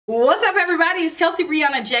What's up everybody, it's Kelsee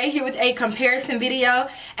Brianna J here with a comparison video.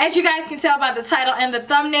 As you guys can tell by the title and the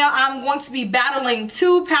thumbnail, I'm going to be battling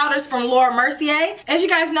two powders from Laura Mercier. As you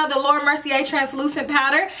guys know, the Laura Mercier translucent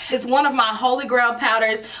powder is one of my holy grail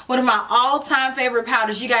powders, one of my all-time favorite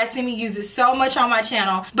powders. You guys see me use it so much on my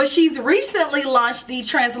channel. But she's recently launched the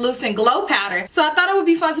translucent glow powder. So I thought it would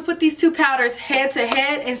be fun to put these two powders head to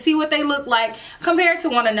head and see what they look like compared to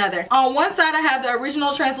one another. On one side I have the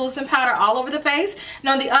original translucent powder all over the face, and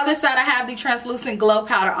on the other side I have the translucent glow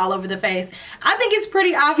powder all over the face. I think it's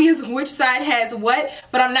pretty obvious which side has what,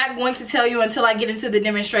 but I'm not going to tell you until I get into the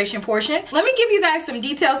demonstration portion. Let me give you guys some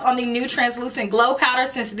details on the new translucent glow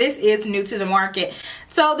powder since this is new to the market.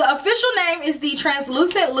 So the official name is the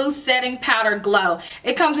Translucent Loose Setting Powder Glow.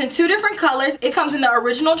 It comes in two different colors. It comes in the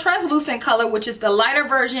original translucent color, which is the lighter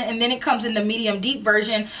version, and then it comes in the medium deep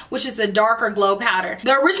version, which is the darker glow powder.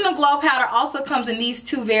 The original glow powder also comes in these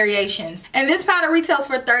two variations. And this powder retails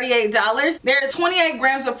for $38. There is 28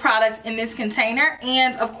 grams of product in this container,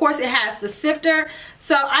 and of course it has the sifter.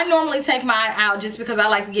 So I normally take mine out just because I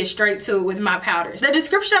like to get straight to it with my powders. The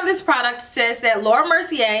description of this product says that Laura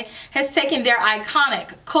Mercier has taken their iconic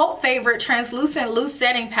cult favorite translucent loose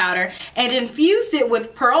setting powder and infused it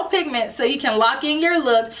with pearl pigment so you can lock in your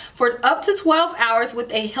look for up to 12 hours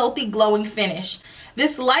with a healthy glowing finish.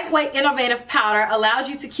 This lightweight, innovative powder allows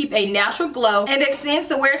you to keep a natural glow and extends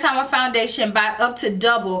the wear time of foundation by up to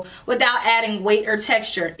double without adding weight or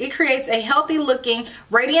texture. It creates a healthy looking,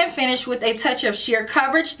 radiant finish with a touch of sheer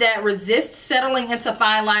coverage that resists settling into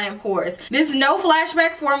fine line and pores. This no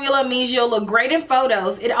flashback formula means you'll look great in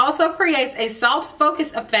photos. It also creates a soft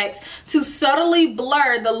focus effect to subtly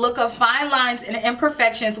blur the look of fine lines and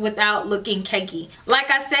imperfections without looking cakey. Like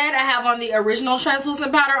I said, I have on the original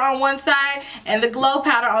translucent powder on one side and the glow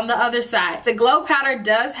powder on the other side. The glow powder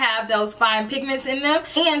does have those fine pigments in them,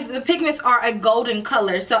 and the pigments are a golden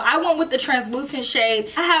color. So I went with the translucent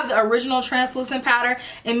shade. I have the original translucent powder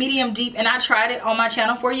in medium deep, and I tried it on my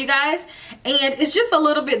channel for you guys, and it's just a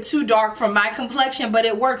little bit too dark for my complexion, but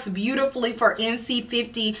it works beautifully for NC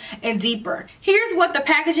 50 and deeper. Here's what the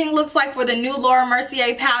packaging looks like for the new Laura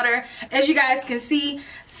Mercier powder. As you guys can see,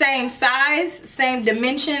 same size, same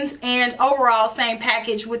dimensions, and overall same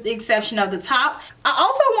package with the exception of the top. I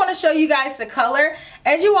also want to show you guys the color.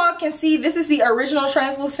 As you all can see, this is the original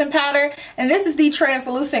translucent powder and this is the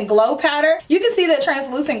translucent glow powder. You can see that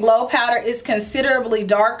translucent glow powder is considerably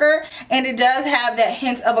darker and it does have that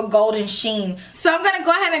hint of a golden sheen. So I'm going to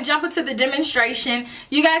go ahead and jump into the demonstration.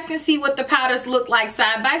 You guys can see what the powders look like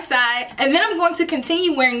side by side, and then I'm going to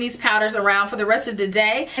continue wearing these powders around for the rest of the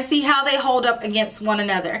day and see how they hold up against one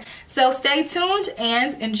another. So stay tuned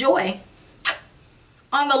and enjoy.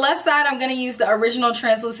 On the left side, I'm going to use the original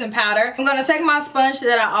translucent powder. I'm going to take my sponge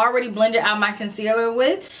that I already blended out my concealer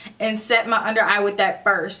with and set my under eye with that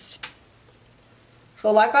first.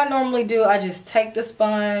 So like I normally do, I just take the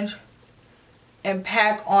sponge and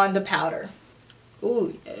pack on the powder.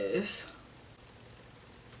 Ooh, yes.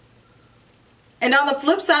 And on the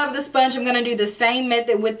flip side of the sponge, I'm going to do the same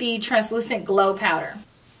method with the translucent glow powder.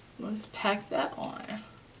 Let's pack that on.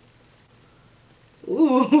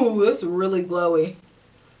 Ooh, that's really glowy.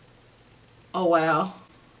 Oh wow.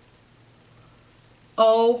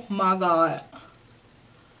 Oh my god.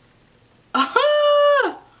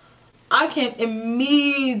 Aha! I can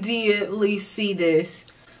immediately see this.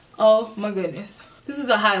 Oh my goodness. This is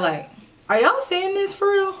a highlight. Are y'all seeing this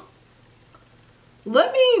for real?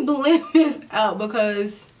 Let me blend this out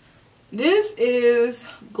because this is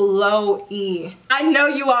glowy. I know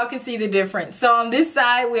you all can see the difference. So on this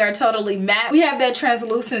side we are totally matte. We have that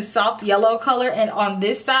translucent soft yellow color, and on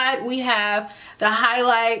this side we have the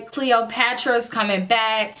highlight Cleopatra's coming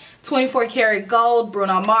back, 24 karat gold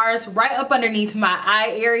Bruno Mars right up underneath my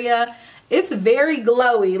eye area. It's very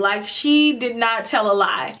glowy, like she did not tell a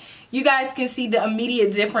lie. You guys can see the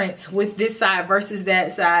immediate difference with this side versus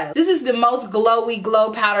that side. This is the most glowy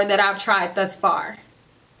glow powder that I've tried thus far.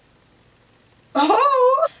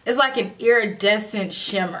 Oh, it's like an iridescent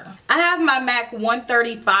shimmer. I have my MAC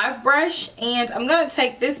 135 brush, and I'm gonna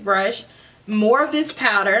take this brush, more of this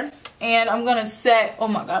powder, and I'm gonna set, oh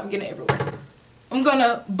my god, I'm getting it everywhere. I'm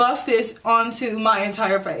gonna buff this onto my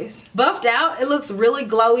entire face. Buffed out, it looks really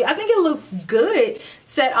glowy. I think it looks good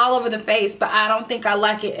set all over the face, but I don't think I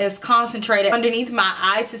like it as concentrated underneath my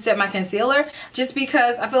eye to set my concealer, just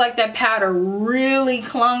because I feel like that powder really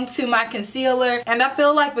clung to my concealer, and I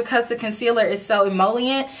feel like because the concealer is so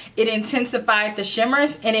emollient, it intensified the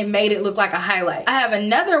shimmers and it made it look like a highlight. I have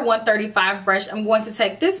another 135 brush. I'm going to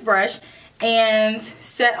take this brush and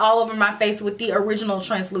set all over my face with the original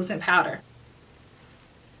translucent powder.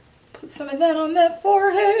 Put some of that on that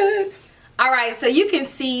forehead. Alright, so you can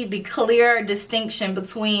see the clear distinction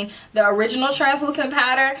between the original translucent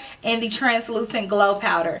powder and the translucent glow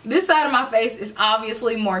powder. This side of my face is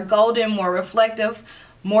obviously more golden, more reflective,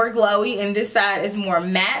 more glowy, and this side is more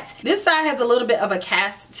matte. This side has a little bit of a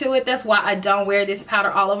cast to it. That's why I don't wear this powder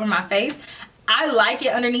all over my face. I like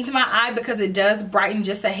it underneath my eye because it does brighten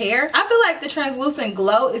just a hair. I feel like the translucent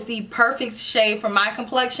glow is the perfect shade for my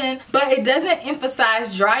complexion, but it doesn't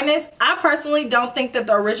emphasize dryness. I personally don't think that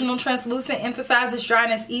the original translucent emphasizes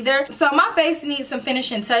dryness either. So my face needs some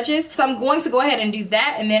finishing touches. So I'm going to go ahead and do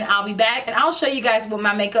that, and then I'll be back and I'll show you guys what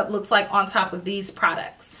my makeup looks like on top of these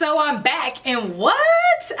products. So I'm back, and what?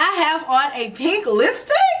 I have on a pink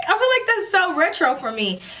lipstick? I feel like that's so retro for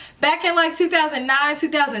me. Back in like 2009,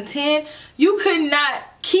 2010, you could not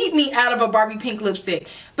keep me out of a Barbie pink lipstick.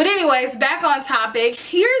 But anyways, back on topic.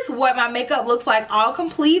 Here's what my makeup looks like all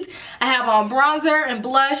complete. I have on bronzer and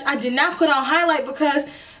blush. I did not put on highlight because,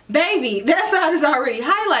 baby, that side is already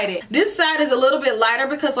highlighted. This side is a little bit lighter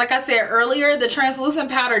because, like I said earlier, the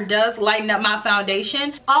translucent powder does lighten up my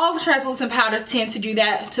foundation. All translucent powders tend to do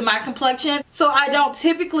that to my complexion. So I don't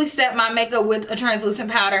typically set my makeup with a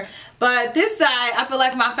translucent powder. But this side, I feel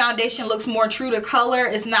like my foundation looks more true to color.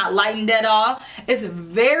 It's not lightened at all. It's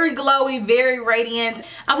very glowy, very radiant.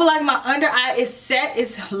 I feel like my under eye is set.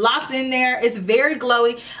 It's locked in there. It's very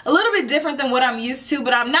glowy. A little bit different than what I'm used to,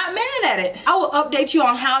 but I'm not mad at it. I will update you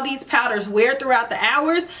on how these powders wear throughout the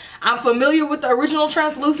hours. I'm familiar with the original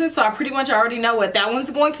translucent, so I pretty much already know what that one's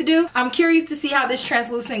going to do. I'm curious to see how this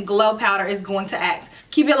translucent glow powder is going to act.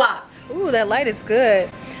 Keep it locked. Ooh, that light is good.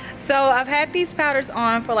 So I've had these powders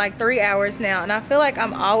on for like 3 hours now, and I feel like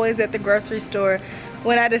I'm always at the grocery store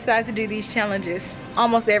when I decide to do these challenges,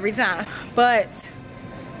 almost every time. But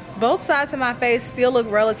both sides of my face still look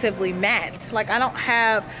relatively matte. Like, I don't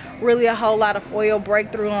have really a whole lot of oil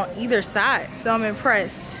breakthrough on either side, so I'm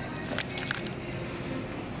impressed.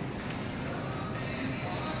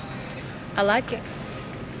 I like it.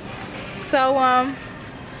 So I'm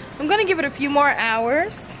gonna give it a few more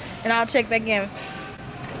hours and I'll check back in.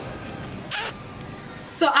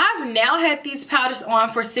 So I've now had these powders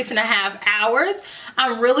on for 6.5 hours.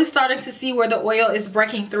 I'm really starting to see where the oil is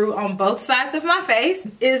breaking through on both sides of my face.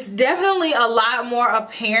 It's definitely a lot more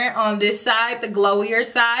apparent on this side. The glowier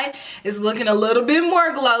side is looking a little bit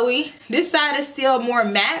more glowy. This side is still more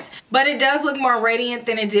matte, but it does look more radiant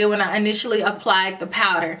than it did when I initially applied the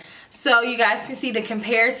powder. So you guys can see the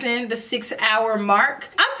comparison, the 6-hour mark.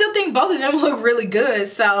 I still think both of them look really good,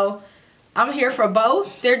 so I'm here for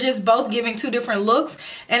both. They're just both giving two different looks,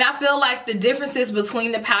 and I feel like the differences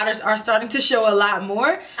between the powders are starting to show a lot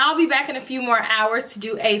more. I'll be back in a few more hours to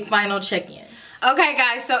do a final check-in. Okay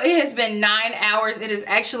guys, so it has been 9 hours. It is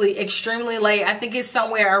actually extremely late. I think it's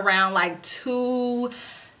somewhere around like 2:30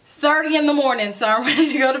 in the morning, so I'm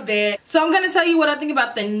ready to go to bed. So I'm going to tell you what I think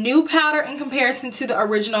about the new powder in comparison to the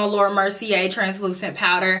original Laura Mercier translucent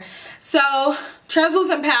powder. So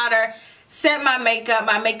translucent powder set my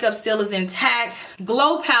makeup still is intact.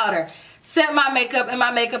 Glow powder set my makeup, and my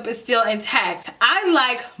makeup is still intact. I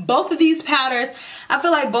like both of these powders. I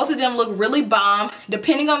feel like both of them look really bomb.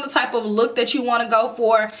 Depending on the type of look that you want to go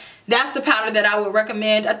for, that's the powder that I would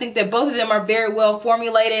recommend. I think that both of them are very well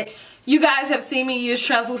formulated. You guys have seen me use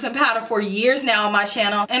translucent powder for years now on my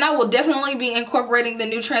channel, and I will definitely be incorporating the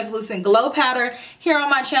new translucent glow powder here on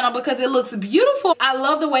my channel because it looks beautiful. I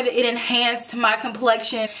love the way that it enhanced my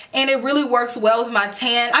complexion, and it really works well with my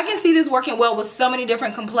tan. I can see this working well with so many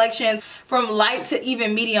different complexions, from light to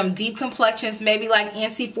even medium deep complexions, maybe like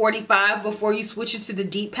NC45 before you switch it to the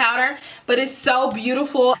deep powder. But it's so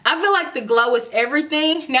beautiful. I feel like the glow is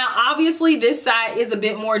everything. Now obviously this side is a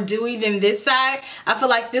bit more dewy than this side. I feel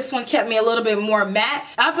like this one kept me a little bit more matte.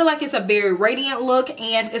 I feel like it's a very radiant look,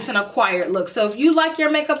 and it's an acquired look. So if you like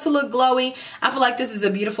your makeup to look glowy, I feel like this is a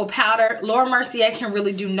beautiful powder. Laura Mercier can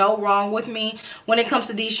really do no wrong with me when it comes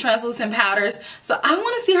to these translucent powders. So I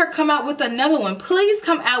want to see her come out with another one. Please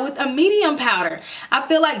come out with a medium powder. I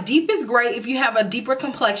feel like deep is great if you have a deeper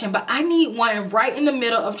complexion, but I need one right in the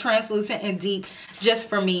middle of translucent and deep just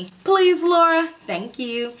for me. Please, Laura. Thank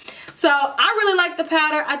you. So I really like the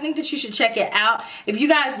powder. I think that you should check it out. If you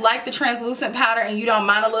guys like the translucent powder and you don't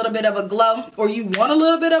mind a little bit of a glow, or you want a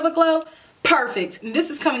little bit of a glow, perfect. And this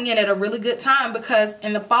is coming in at a really good time because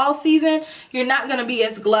in the fall season, you're not going to be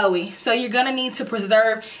as glowy. So you're going to need to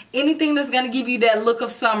preserve anything that's going to give you that look of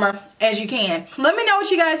summer as you can. Let me know what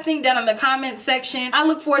you guys think down in the comments section. I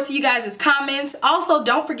look forward to you guys' comments. Also,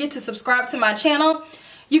 don't forget to subscribe to my channel.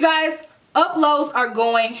 You guys, uploads are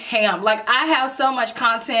going ham. Like, I have so much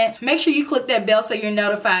content. Make sure you click that bell so you're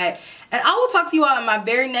notified. And I will talk to you all in my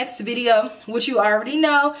very next video, which you already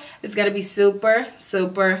know is going to be super,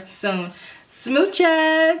 super soon.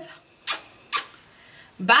 Smooches.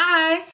 Bye.